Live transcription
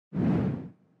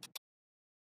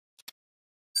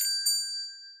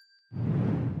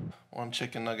One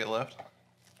chicken nugget left.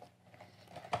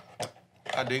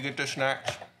 I did get the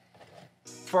snacks.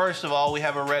 First of all, we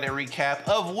have a Reddit recap,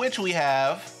 of which we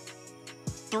have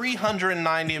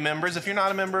 390 members. If you're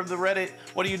not a member of the Reddit,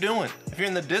 what are you doing? If you're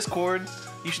in the Discord,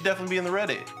 you should definitely be in the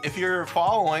Reddit. If you're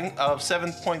following of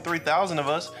 7.3 thousand of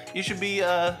us, you should be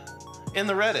in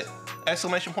the Reddit.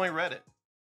 Exclamation point Reddit.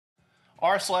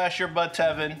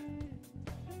 r/YourbudTevin.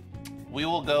 We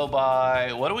will go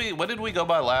by, what did we go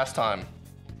by last time?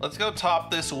 Let's go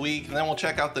top this week, and then we'll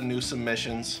check out the new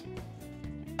submissions.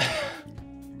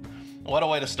 What a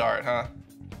way to start, huh?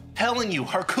 Telling you,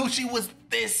 her coochie was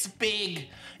this big.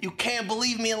 You can't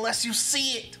believe me unless you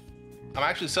see it. I'm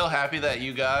actually so happy that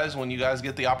you guys, when you guys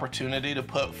get the opportunity to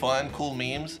put fun, cool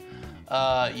memes,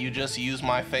 you just use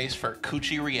my face for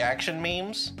coochie reaction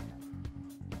memes.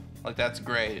 Like, that's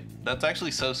great. That's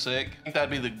actually so sick. I think that'd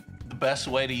be the best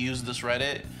way to use this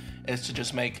Reddit, is to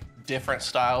just make different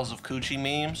styles of coochie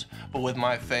memes, but with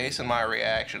my face and my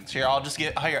reactions. Here, I'll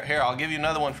give you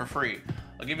another one for free.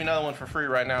 I'll give you another one for free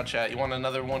right now, chat. You want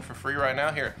another one for free right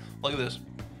now? Here, look at this.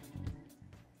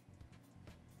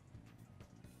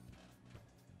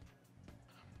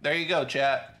 There you go,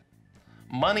 chat.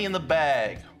 Money in the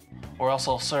bag, or else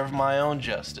I'll serve my own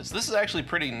justice. This is actually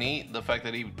pretty neat, the fact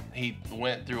that he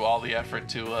went through all the effort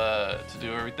to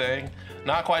do everything.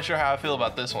 Not quite sure how I feel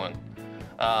about this one.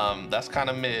 That's kind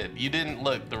of mid. You didn't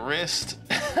look, the wrist,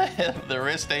 the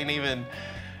wrist ain't even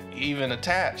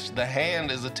attached. The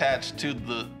hand is attached to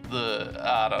the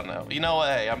I don't know. You know what?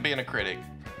 Hey, I'm being a critic.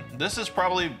 This is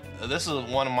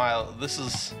one of my, I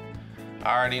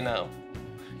already know.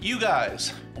 You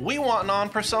guys, we want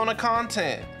non-persona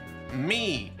content.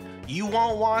 Me, you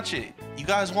won't watch it. You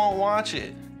guys won't watch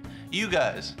it. You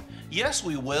guys, yes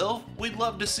we will. We'd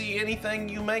love to see anything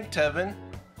you make, Tevin.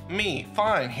 Me,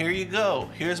 fine, here you go.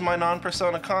 Here's my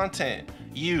non-persona content.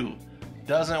 You,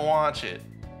 doesn't watch it.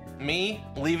 Me,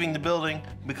 leaving the building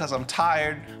because I'm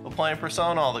tired of playing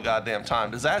Persona all the goddamn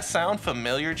time. Does that sound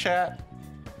familiar, chat?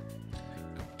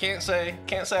 Can't say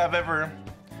I've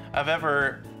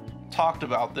ever talked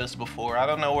about this before. I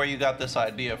don't know where you got this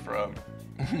idea from.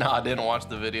 Nah, I didn't watch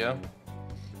the video.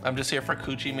 I'm just here for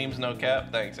coochie memes, no cap.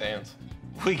 Thanks, Ants.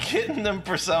 We getting them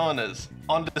personas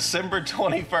on December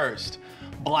 21st.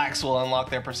 Blacks will unlock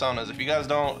their personas. If you guys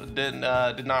did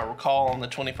not recall, on the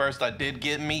 21st, I did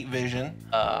get meat vision.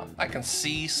 I can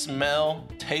see, smell,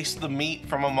 taste the meat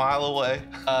from a mile away.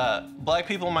 Black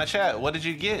people in my chat, what did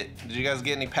you get? Did you guys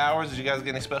get any powers? Did you guys get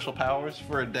any special powers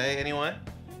for a day anyway?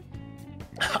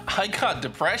 I got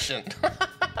depression.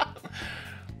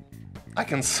 I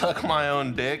can suck my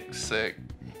own dick. Sick.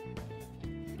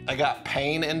 I got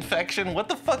pain infection. What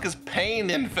the fuck is pain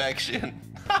infection?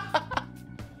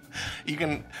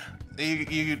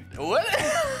 What?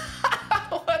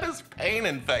 What is pain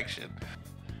infection?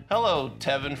 Hello,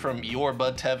 Tevin from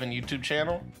YourBudTevin YouTube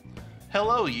channel.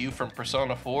 Hello, you from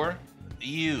Persona 4.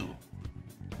 You.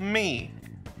 Me.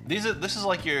 These are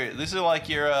like your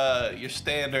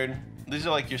standard. These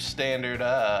are like your standard,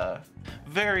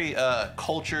 very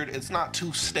cultured. It's not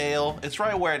too stale. It's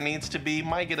right where it needs to be.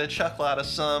 Might get a chuckle out of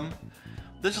some.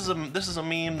 This is a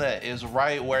meme that is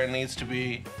right where it needs to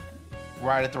be,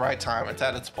 right at the right time. It's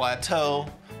at its plateau.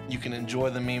 You can enjoy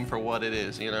the meme for what it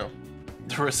is, you know?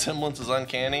 The resemblance is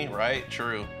uncanny, right?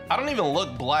 True. I don't even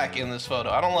look black in this photo.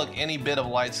 I don't look any bit of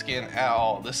light skin at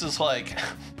all. This is like,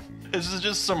 this is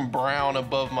just some brown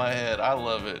above my head. I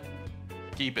love it.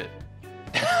 Keep it.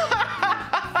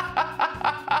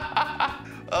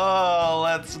 Oh,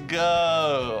 let's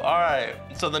go. All right,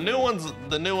 so the new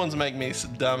ones make me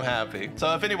dumb happy.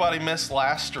 So if anybody missed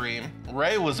last stream,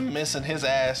 Ray was missing his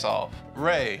ass off.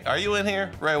 Ray, are you in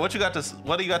here? Ray, what do you got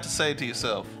to say to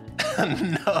yourself?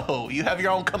 No, you have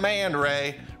your own command,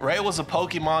 Ray. Ray was a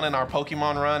Pokemon in our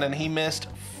Pokemon run, and he missed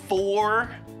 4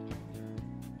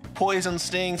 poison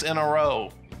stings in a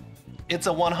row. It's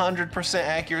a 100%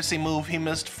 accuracy move. He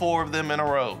missed 4 of them in a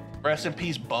row. Rest in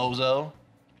peace, bozo.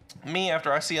 Me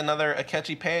after I see another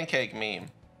Akechi pancake meme. You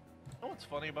know what's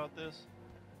funny about this?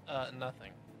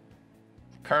 Nothing.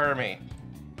 Kermie,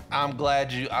 I'm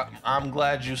glad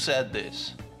you said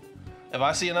this. If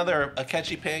I see another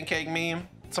Akechi pancake meme,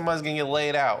 somebody's gonna get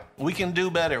laid out. We can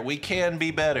do better. We can be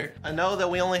better. I know that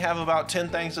we only have about 10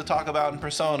 things to talk about in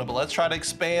Persona, but let's try to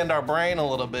expand our brain a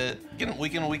little bit. We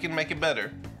can make it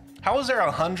better. How is there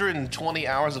 120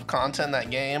 hours of content in that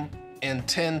game and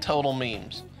 10 total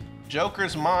memes?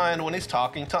 Joker's mind when he's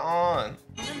talking to On.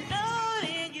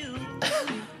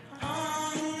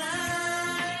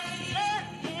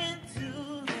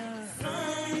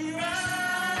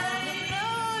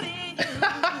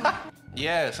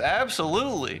 Yes,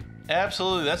 absolutely.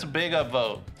 Absolutely. That's a big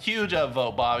upvote. Huge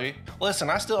upvote, Bobby. Listen,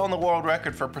 I still own the world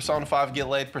record for Persona 5 get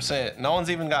laid %. No one's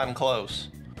even gotten close.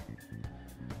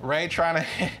 Ray trying to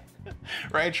hit,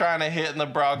 Ray trying to hit in the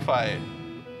Brock fight.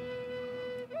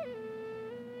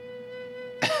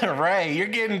 Ray, you're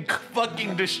getting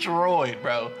fucking destroyed,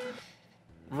 bro.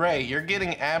 Ray, you're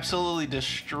getting absolutely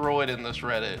destroyed in this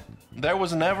Reddit. There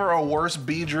was never a worse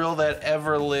B-drill that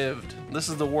ever lived. This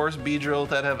is the worst B-drill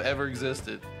that have ever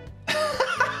existed.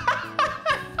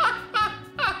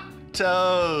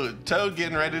 Toad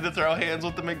getting ready to throw hands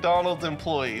with the McDonald's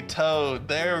employee. Toad,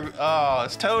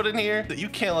 is Toad in here? You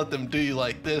can't let them do you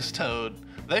like this, Toad.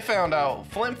 Flint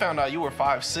found out you were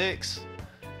 5'6",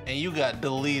 and you got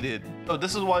deleted. So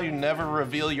this is why you never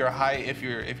reveal your height if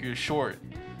you're short.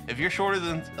 If you're shorter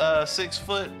than 6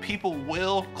 foot, people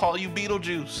will call you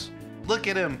Beetlejuice. Look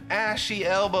at him, ashy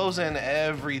elbows and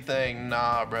everything.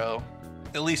 Nah, bro.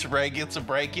 At least Ray gets a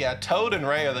break. Yeah, Toad and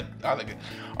Ray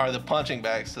are the punching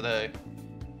bags today.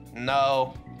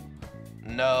 No,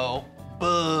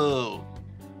 boo,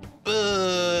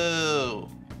 boo.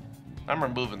 I'm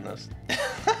removing this.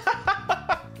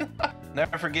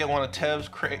 Never forget one of Tev's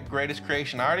greatest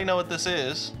creation. I already know what this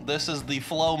is. This is the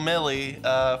Flo Millie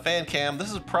fan cam.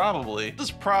 This is probably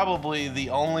the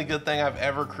only good thing I've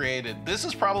ever created. This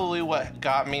is probably what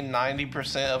got me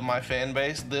 90% of my fan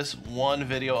base. This one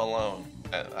video alone.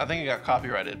 I think it got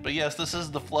copyrighted, but yes, this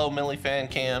is the Flo Millie fan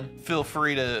cam. Feel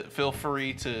free to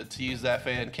use that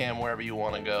fan cam wherever you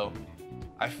want to go.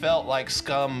 I felt like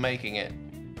scum making it,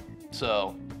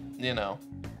 so you know.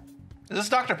 Is this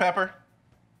Dr. Pepper?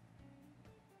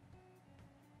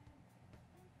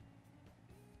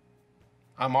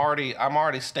 I'm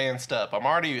already stanced up. I'm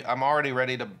already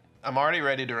ready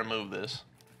to remove this.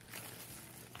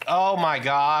 Oh my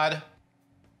God.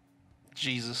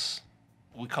 Jesus,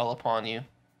 we call upon you,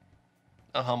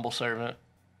 a humble servant.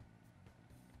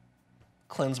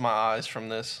 Cleanse my eyes from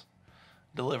this.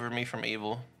 Deliver me from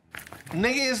evil.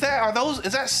 Nigga, is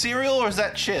that cereal or is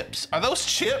that chips? Are those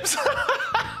chips?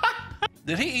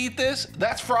 Did he eat this?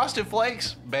 That's Frosted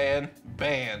Flakes? Banned.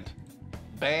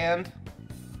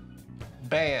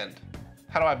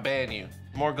 How do I ban you?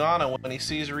 Morgana when he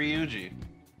sees Ryuji.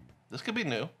 This could be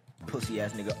new. Pussy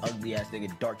ass nigga, ugly ass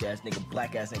nigga, dark ass nigga,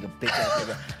 black ass nigga, bitch ass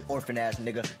nigga, orphan ass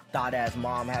nigga, thought ass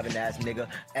mom having ass nigga,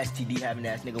 STD having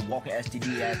ass nigga, walking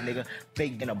STD ass nigga,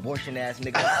 fake and abortion ass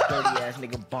nigga, dirty ass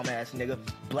nigga, bum ass nigga,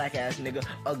 black ass nigga,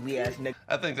 ugly ass nigga.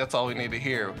 I think that's all we need to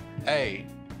hear. Hey,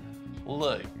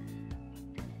 look.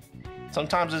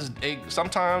 Sometimes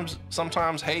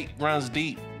hate runs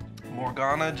deep.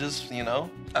 Morgana just, you know,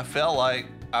 I felt like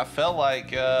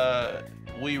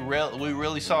we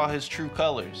really saw his true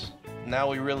colors. Now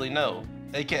we really know.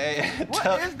 AKA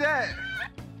what is that?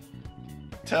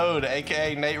 Toad,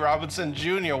 AKA Nate Robinson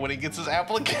Jr. when he gets his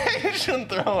application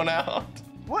thrown out.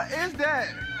 What is that?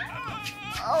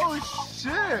 Oh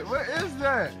shit, what is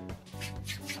that?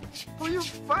 Who you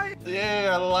fight?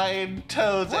 Yeah, lighting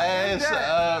Toad's ass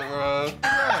up, bro.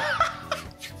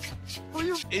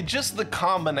 It just the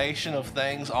combination of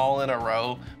things all in a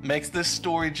row makes this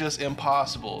story just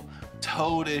impossible.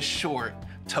 Toad is short.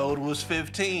 Toad was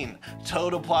 15.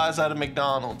 Toad applies at a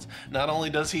McDonald's. Not only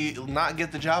does he not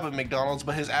get the job at McDonald's,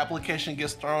 but his application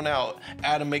gets thrown out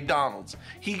at a McDonald's.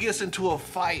 He gets into a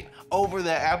fight over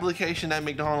that application at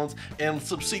McDonald's and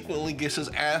subsequently gets his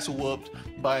ass whooped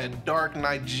by a dark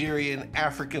Nigerian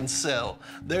African cell.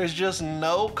 There's just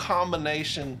no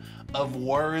combination of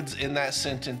words in that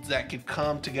sentence that could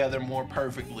come together more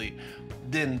perfectly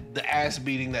than the ass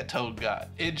beating that Toad got.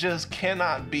 It just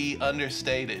cannot be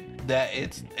understated that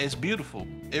it's beautiful.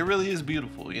 It really is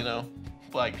beautiful, you know?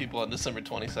 Black people on December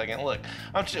 22nd. Look,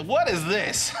 what is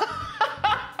this?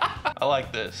 I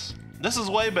like this. This is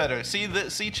way better.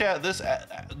 See chat,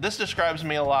 this describes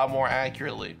me a lot more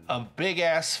accurately. A big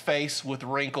ass face with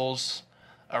wrinkles,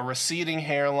 a receding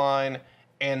hairline,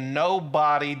 and no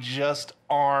body, just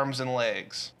arms and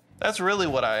legs. That's really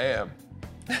what I am.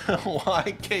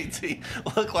 Why, KT?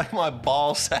 Look like my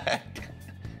ball sack.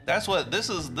 That's what this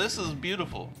is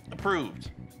beautiful.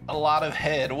 Approved. A lot of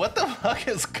head. What the fuck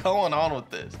is going on with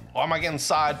this? Why am I getting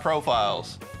side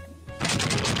profiles?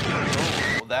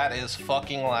 Oh, that is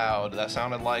fucking loud. That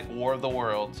sounded like War of the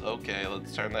Worlds. Okay,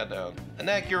 let's turn that down. An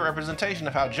accurate representation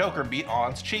of how Joker beat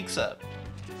On's cheeks up.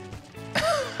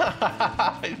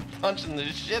 He's punching the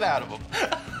shit out of him.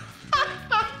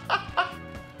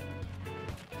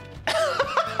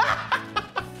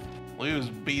 We was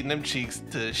beating them cheeks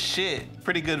to shit.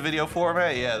 Pretty good video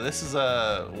format. Yeah, this is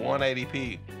a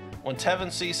 180p. When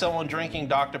Tevin sees someone drinking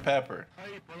Dr. Pepper.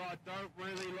 People I don't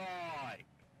really like.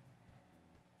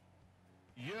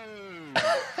 You.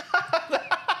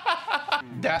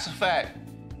 That's a fact.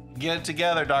 Get it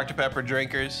together, Dr. Pepper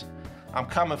drinkers. I'm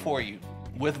coming for you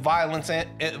with violence in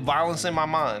my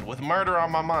mind, with murder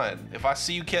on my mind. If I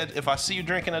see you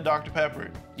drinking a Dr.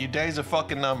 Pepper, your days are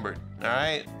fucking numbered. All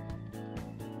right.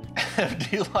 Do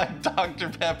you like Dr.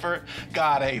 Pepper?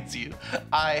 God hates you.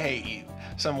 I hate you.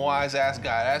 Some wise ass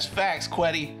guy. That's facts,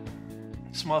 Quetty.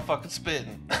 This motherfucker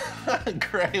spitting.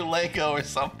 Gray Lego or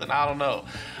something. I don't know.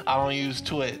 I don't use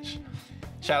Twitch.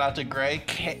 Shout out to Gray.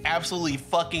 Absolutely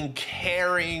fucking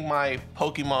carrying my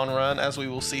Pokemon run, as we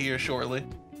will see here shortly.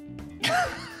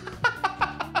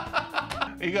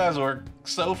 You guys were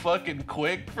so fucking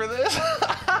quick for this.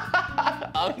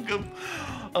 Unga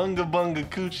bunga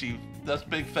coochie. That's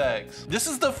big facts. This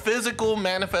is the physical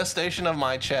manifestation of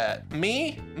my chat.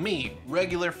 Me,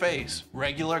 regular face,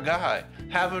 regular guy,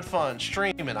 having fun,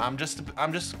 streaming. I'm just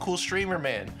a cool streamer,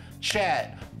 man.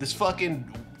 Chat, this fucking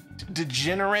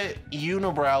degenerate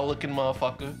unibrow looking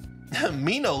motherfucker.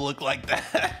 Me no look like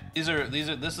that.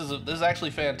 This is actually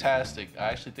fantastic. I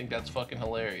actually think that's fucking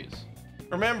hilarious.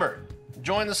 Remember,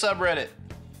 join the subreddit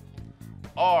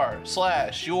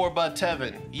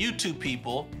r/YourbudTevin. YouTube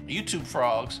people, YouTube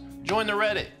frogs, join the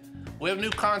Reddit. We have new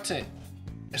content.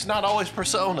 It's not always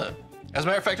Persona. As a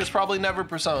matter of fact, it's probably never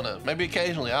Persona. Maybe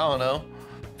occasionally, I don't know.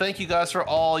 Thank you guys for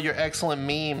all your excellent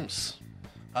memes.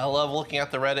 I love looking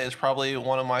at the Reddit. It's probably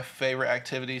one of my favorite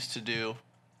activities to do.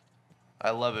 I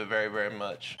love it very, very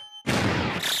much.